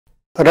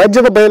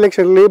ರಾಜ್ಯದ ಬೈ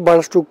ಎಲೆಕ್ಷನ್ನಲ್ಲಿ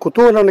ಬಹಳಷ್ಟು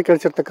ಕುತೂಹಲವನ್ನು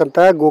ಕೆಳಿಸಿರ್ತಕ್ಕಂಥ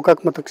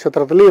ಗೋಕಾಕ್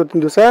ಮತಕ್ಷೇತ್ರದಲ್ಲಿ ಇವತ್ತಿನ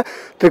ದಿವಸ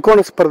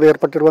ತ್ರಿಕೋನ ಸ್ಪರ್ಧೆ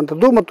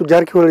ಏರ್ಪಟ್ಟಿರುವಂಥದ್ದು ಮತ್ತು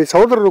ಜಾರಕಿಹೊಳಿ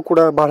ಸಹೋದರರು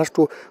ಕೂಡ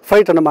ಬಹಳಷ್ಟು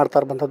ಫೈಟನ್ನು ಮಾಡ್ತಾ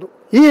ಇರುವಂಥದ್ದು.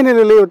 ಈ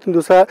ಹಿನ್ನೆಲೆಯಲ್ಲಿ ಇವತ್ತಿನ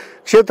ದಿವಸ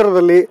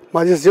ಕ್ಷೇತ್ರದಲ್ಲಿ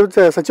ಮಾಜಿ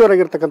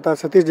ಸಚಿವರಾಗಿರ್ತಕ್ಕಂಥ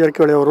ಸತೀಶ್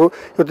ಜಾರಕಿಹೊಳಿ ಅವರು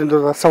ಇವತ್ತಿನ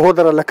ದಿವಸ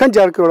ಸಹೋದರ ಲಖನ್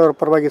ಜಾರಕಿಹೊಳಿ ಅವರ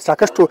ಪರವಾಗಿ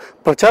ಸಾಕಷ್ಟು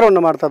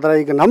ಪ್ರಚಾರವನ್ನು ಮಾಡ್ತಾ ಇದ್ದಾರೆ.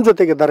 ಈಗ ನಮ್ಮ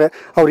ಜೊತೆಗಿದ್ದಾರೆ,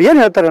 ಅವ್ರು ಏನು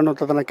ಹೇಳ್ತಾರೆ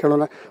ಅನ್ನೋಂಥದ್ದನ್ನು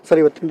ಕೇಳೋಣ.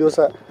 ಸರ್, ಇವತ್ತಿನ ದಿವಸ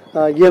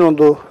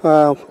ಏನೊಂದು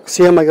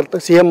ಸಿ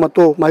ಎಂ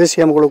ಮತ್ತು ಮಾಜಿ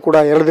ಸಿ ಎಂಗಳು ಕೂಡ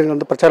 2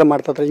 ದಿನಗಳಿಂದ ಪ್ರಚಾರ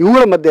ಮಾಡ್ತಾ ಇದ್ದಾರೆ.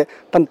 ಇವುಗಳ ಮಧ್ಯೆ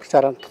ತಮ್ಮ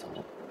ಪ್ರಚಾರ ಅಂತ?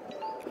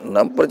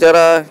 ನಮ್ಮ ಪ್ರಚಾರ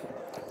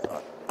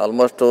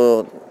ಆಲ್ಮೋಸ್ಟು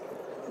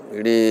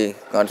ಇಡೀ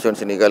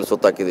ಕಾನ್ಸ್ಟಿಟ್ಯೂನ್ಸಿನ ಈಗಾಗಲೇ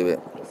ಸುತ್ತಾಕಿದ್ದೀವಿ,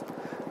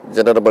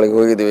 ಜನರ ಬಳಿಗೆ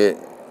ಹೋಗಿದ್ದೀವಿ,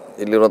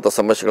 ಇಲ್ಲಿರುವಂಥ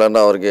ಸಮಸ್ಯೆಗಳನ್ನು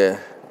ಅವ್ರಿಗೆ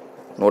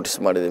ನೋಟಿಸ್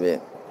ಮಾಡಿದ್ದೀವಿ,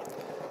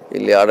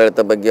 ಇಲ್ಲಿ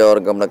ಆಡಳಿತ ಬಗ್ಗೆ ಅವ್ರ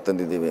ಗಮನಕ್ಕೆ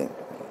ತಂದಿದ್ದೀವಿ.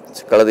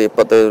 ಕಳೆದ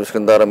 25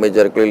 ವರ್ಷದಿಂದ ರಮೇಶ್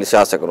ಜಾರಕಿಹೊಳಿ ಇಲ್ಲಿ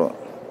ಶಾಸಕರು.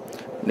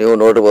 ನೀವು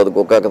ನೋಡಿರ್ಬೋದು,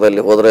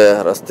 ಗೋಕಾಕದಲ್ಲಿ ಹೋದರೆ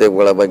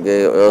ರಸ್ತೆಗಳ ಬಗ್ಗೆ,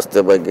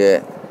 ವ್ಯವಸ್ಥೆ ಬಗ್ಗೆ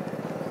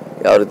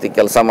ಯಾವ ರೀತಿ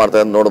ಕೆಲಸ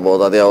ಮಾಡ್ತಾರೆ ಅಂತ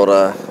ನೋಡ್ಬೋದು. ಅದೇ ಅವರ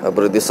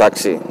ಅಭಿವೃದ್ಧಿ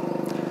ಸಾಕ್ಷಿ.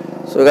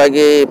 ಸೊ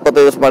ಹೀಗಾಗಿ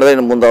 25 ವರ್ಷ ಮಾಡಿದ್ರೆ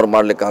ಇನ್ನು ಮುಂದೆ ಅವ್ರು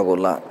ಮಾಡಲಿಕ್ಕೆ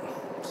ಆಗೋಲ್ಲ.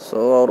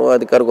 ಸೊ ಅವರು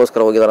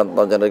ಅಧಿಕಾರಕ್ಕೋಸ್ಕರ ಹೋಗಿದ್ದಾರೆ ಅಂತ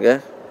ನಾವು ಜನರಿಗೆ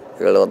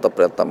ಹೇಳುವಂಥ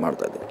ಪ್ರಯತ್ನ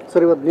ಮಾಡ್ತಾಯಿದ್ದೀವಿ.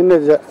 ಸರ್, ಇವತ್ತು ನಿನ್ನೆ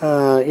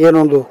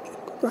ಏನೊಂದು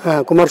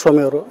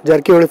ಕುಮಾರಸ್ವಾಮಿ ಅವರು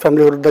ಜಾರಕಿಹೊಳಿ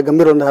ಫ್ಯಾಮಿಲಿ ವಿರುದ್ಧ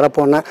ಗಂಭೀರ ಒಂದು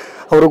ಆರೋಪವನ್ನು,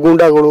 ಅವರು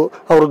ಗೂಂಡಾಗಳು,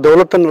 ಅವರು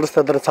ದೌಲತ್ತನ್ನು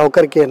ನಡೆಸ್ತಾ ಇದ್ದಾರೆ,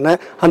 ಸಾಹುಕಾರಿಕೆಯನ್ನು,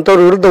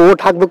 ಅಂಥವ್ರ ವಿರುದ್ಧ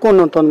ಓಟ್ ಹಾಕಬೇಕು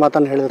ಅನ್ನೋಂಥ ಒಂದು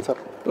ಮಾತನ್ನು ಹೇಳಿದ್ರು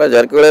ಸರ್. ಇಲ್ಲ,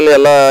 ಜಾರಕಿಹೊಳಿಯಲ್ಲಿ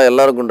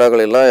ಎಲ್ಲರೂ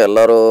ಗುಂಡಾಗಳಿಲ್ಲ,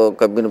 ಎಲ್ಲರೂ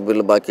ಕಬ್ಬಿನ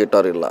ಬಿಲ್ ಬಾಕಿ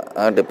ಇಟ್ಟವ್ರಿಲ್ಲ.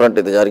 ಡಿಫ್ರೆಂಟ್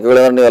ಇದೆ.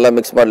 ಜಾರಕಿಹೊಳಿ ಅಂದ್ರೆ ನೀವೆಲ್ಲ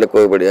ಮಿಕ್ಸ್ ಮಾಡ್ಲಿಕ್ಕೆ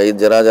ಹೋಗ್ಬೇಡಿ.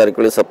 5 ಜನ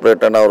ಜಾರಕಿಹೊಳಿ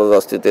ಸಪ್ರೇಟನ್ನು ಅವ್ರದ್ದು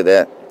ಅಸ್ತಿತ್ವ ಇದೆ,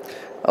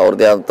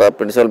 ಅವ್ರದ್ದೇ ಅಂತ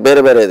ಪ್ರಿನ್ಸಿಪಲ್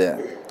ಬೇರೆ ಬೇರೆ ಇದೆ.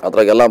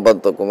 ಅದ್ರಾಗೆಲ್ಲ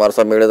ಬಂತು.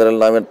 ಕುಮಾರಸ್ವಾಮಿ ಹೇಳಿದ್ರಲ್ಲಿ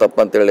ನಾವೇನು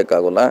ತಪ್ಪಂತ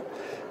ಹೇಳಲಿಕ್ಕಾಗಲ್ಲ.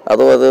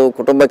 ಅದು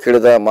ಕುಟುಂಬಕ್ಕೆ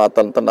ಹೇಳಿದ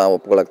ಮಾತಂತ ನಾವು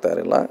ಒಪ್ಕೊಳಕ್ತಾ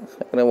ಇರಲಿಲ್ಲ.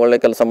 ಯಾಕಂದರೆ ಒಳ್ಳೆ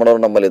ಕೆಲಸ ಮಾಡೋರು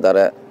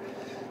ನಮ್ಮಲ್ಲಿದ್ದಾರೆ,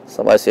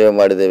 ಸಮಾಜ ಸೇವೆ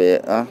ಮಾಡಿದ್ದೇವೆ.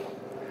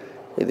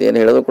 ಇದೇನು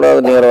ಹೇಳಿದ್ರು ಕೂಡ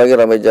ಅದು ನೇರವಾಗಿ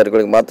ರಮೇಶ್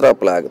ಜಾರಕಿಹೊಳಿಗೆ ಮಾತ್ರ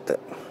ಅಪ್ಲೈ ಆಗುತ್ತೆ.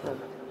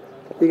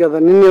 ಈಗ ಅದು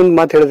ನಿನ್ನೆ ಒಂದು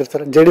ಮಾತು ಹೇಳಿದ್ರು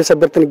ಸರ್, JDS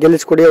ಅಭ್ಯರ್ಥಿನ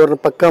ಗೆಲ್ಲಿಸ್ಕೊಡಿ, ಅವ್ರನ್ನ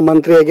ಪಕ್ಕ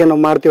ಮಂತ್ರಿಯಾಗಿ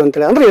ನಾವು ಮಾಡ್ತೀವಿ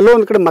ಅಂತೇಳಿ. ಅಂದರೆ ಎಲ್ಲೋ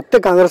ಒಂದು ಕಡೆ ಮತ್ತೆ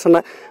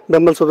ಕಾಂಗ್ರೆಸ್ಸನ್ನು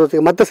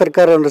ಬೆಂಬಲಿಸೋದೊತ್ತಿಗೆ ಮತ್ತೆ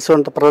ಸರ್ಕಾರ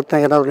ನಡೆಸುವಂಥ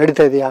ಪ್ರಯತ್ನ ಏನಾದ್ರು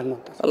ನಡೀತಾ ಇದೆಯಾ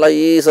ಅನ್ನೋದು? ಅಲ್ಲ,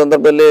 ಈ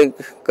ಸಂದರ್ಭದಲ್ಲಿ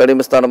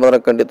ಕಡಿಮೆ ಸ್ಥಾನ ಬಂದರೆ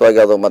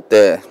ಖಂಡಿತವಾಗಿ ಅದು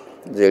ಮತ್ತೆ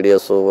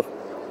JDS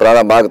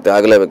ಪ್ರಾರಂಭ ಆಗುತ್ತೆ,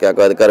 ಆಗಲೇಬೇಕು.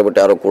 ಯಾಕೆ ಅಧಿಕಾರ ಬಿಟ್ಟು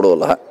ಯಾರೂ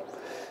ಕೊಡೋಲ್ಲ.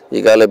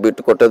 ಈಗಾಗಲೇ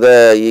ಬಿಟ್ಟು ಕೊಟ್ಟದೆ,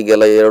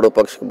 ಈಗೆಲ್ಲ 2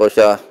 ಪಕ್ಷಕ್ಕೆ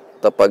ಬಹುಶಃ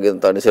ತಪ್ಪಾಗಿದೆ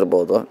ಅಂತ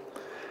ಅನಿಸಿರ್ಬೋದು.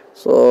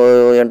 ಸೊ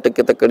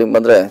 8ಕ್ಕಿಂತ ಕಡಿಮೆ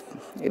ಬಂದರೆ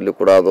ಇಲ್ಲಿ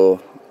ಕೂಡ ಅದು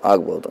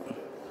ಆಗ್ಬೋದು.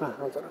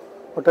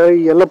 ಒಟ್ಟು ಈ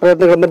ಎಲ್ಲ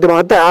ಪ್ರಯತ್ನಗಳ ಮಧ್ಯೆ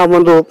ಮತ್ತೆ ಆ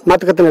ಒಂದು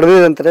ಮಾತುಕತೆ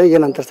ನಡೆದಿದೆ ಅಂತಾರೆ.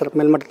 ಏನಂತಾರೆ ಸರ್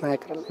ಮೇಲ್ಮಟ್ಟದ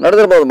ನಾಯಕರಲ್ಲಿ?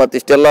 ನಡೆದಿರ್ಬೋದು. ಮತ್ತು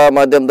ಇಷ್ಟೆಲ್ಲ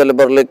ಮಾಧ್ಯಮದಲ್ಲಿ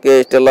ಬರಲಿಕ್ಕೆ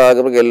ಇಷ್ಟೆಲ್ಲ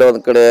ಆಗಿರ್ಬೇಕು, ಎಲ್ಲೋ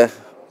ಒಂದು ಕಡೆ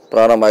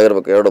ಪ್ರಾರಂಭ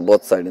ಆಗಿರ್ಬೇಕು, 2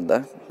 ಬೋತ್ ಸೈಡಿಂದ.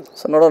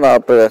 ಸೊ ನೋಡೋಣ,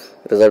 ಆಫ್ಟರ್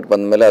ರಿಸಲ್ಟ್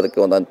ಬಂದ ಮೇಲೆ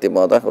ಅದಕ್ಕೆ ಒಂದು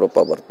ಅಂತಿಮವಾದ ರೂಪ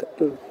ಬರುತ್ತೆ.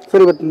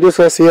 ಸರ್, ಇವತ್ತಿನ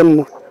ದಿವಸ CM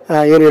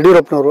ಏನು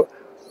ಯಡಿಯೂರಪ್ಪನವರು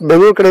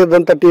ಬೆಂಗಳೂರು ಕಡೆ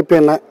ಇದ್ದಂಥ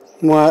TPಯನ್ನು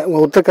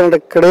ಉತ್ತರ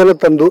ಕರ್ನಾಟಕ ಕಡೆಯನ್ನು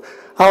ತಂದು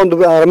ಆ ಒಂದು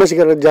ರಮೇಶ್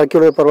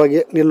ಜಾರಕಿಹೊಳಿ ಪರವಾಗಿ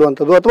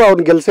ನಿಲ್ಲುವಂಥದ್ದು ಅಥವಾ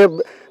ಅವ್ರನ್ನ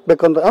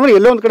ಗೆಲ್ಲಿಸಬೇಕಂತ, ಅಂದರೆ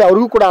ಎಲ್ಲೋ ಒಂದು ಕಡೆ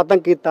ಅವ್ರಿಗೂ ಕೂಡ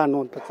ಆತಂಕ ಇತ್ತ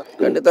ಅನ್ನುವಂಥದ್ದು ಸರ್?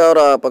 ಖಂಡಿತ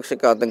ಅವರ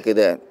ಪಕ್ಷಕ್ಕೆ ಆತಂಕ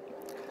ಇದೆ.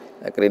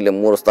 ಯಾಕಂದರೆ ಇಲ್ಲಿ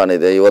 3 ಸ್ಥಾನ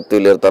ಇದೆ. ಇವತ್ತು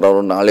ಇಲ್ಲಿ ಇರ್ತಾರೆ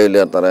ಅವರು, ನಾಳೆ ಇಲ್ಲಿ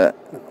ಇರ್ತಾರೆ,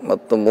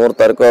 ಮತ್ತು 3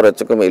 ತಾರೀಕು ಅವ್ರು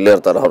ಹೆಚ್ಚು ಕಮ್ಮಿ ಇಲ್ಲೇ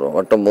ಇರ್ತಾರೆ. ಅವರು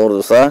ಒಟ್ಟು 3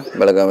 ದಿವಸ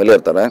ಬೆಳಗಾವಿಯಲ್ಲಿ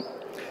ಇರ್ತಾರೆ.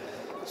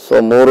 ಸೊ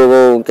 3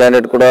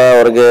 ಕ್ಯಾಂಡಿಡೇಟ್ ಕೂಡ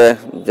ಅವ್ರಿಗೆ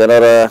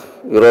ಜನರ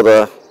ವಿರೋಧ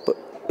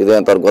ಇದೆ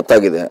ಅಂತ ಅವ್ರಿಗೆ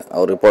ಗೊತ್ತಾಗಿದೆ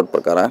ಅವ್ರ ರಿಪೋರ್ಟ್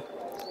ಪ್ರಕಾರ.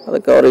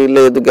 ಅದಕ್ಕೆ ಅವರು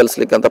ಇಲ್ಲೇ ಇದ್ದು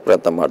ಗೆಲ್ಲಿಸ್ಲಿಕ್ಕೆ ಅಂತ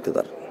ಪ್ರಯತ್ನ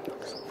ಮಾಡ್ತಿದ್ದಾರೆ.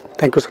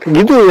 Thank you sir.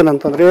 ಇದು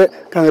ಏನಂತಂದರೆ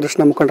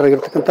ಕಾಂಗ್ರೆಸ್ನ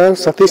ಮುಖಂಡರಾಗಿರ್ತಕ್ಕಂಥ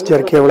ಸತೀಶ್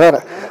ಜಾರಕಿಹೊಳಿ ಅವರ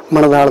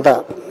ಮನದಾಳದ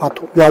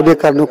ಮಾತು. ಯಾವುದೇ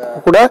ಕಾರಣಕ್ಕೂ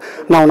ಕೂಡ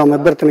ನಾವು ನಮ್ಮ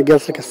ಅಭ್ಯರ್ಥಿನ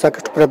ಗೆಲ್ಲಿಸಲಿಕ್ಕೆ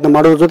ಸಾಕಷ್ಟು ಪ್ರಯತ್ನ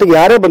ಮಾಡೋದ್ರ ಜೊತೆಗೆ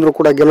ಯಾರೇ ಬಂದರೂ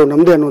ಕೂಡ ಗೆಲುವು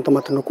ನಮ್ಮದೇ ಅನ್ನುವಂಥ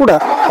ಮಾತನ್ನು ಕೂಡ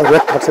ಅವರು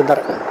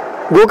ವ್ಯಕ್ತಪಡಿಸಿದ್ದಾರೆ.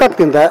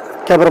 ಗೋಕಾಕ್ನಿಂದ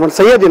ಕ್ಯಾಮರಾಮನ್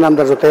ಸೈಯದ್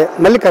ಇನಾಮ್ದಾರ್ ಜೊತೆ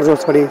ಮಲ್ಲಿಕಾರ್ಜುನ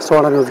ಸ್ವಡಿ,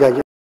 ಸುವರ್ಣ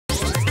ನ್ಯೂಸ್ಗಾಗಿ.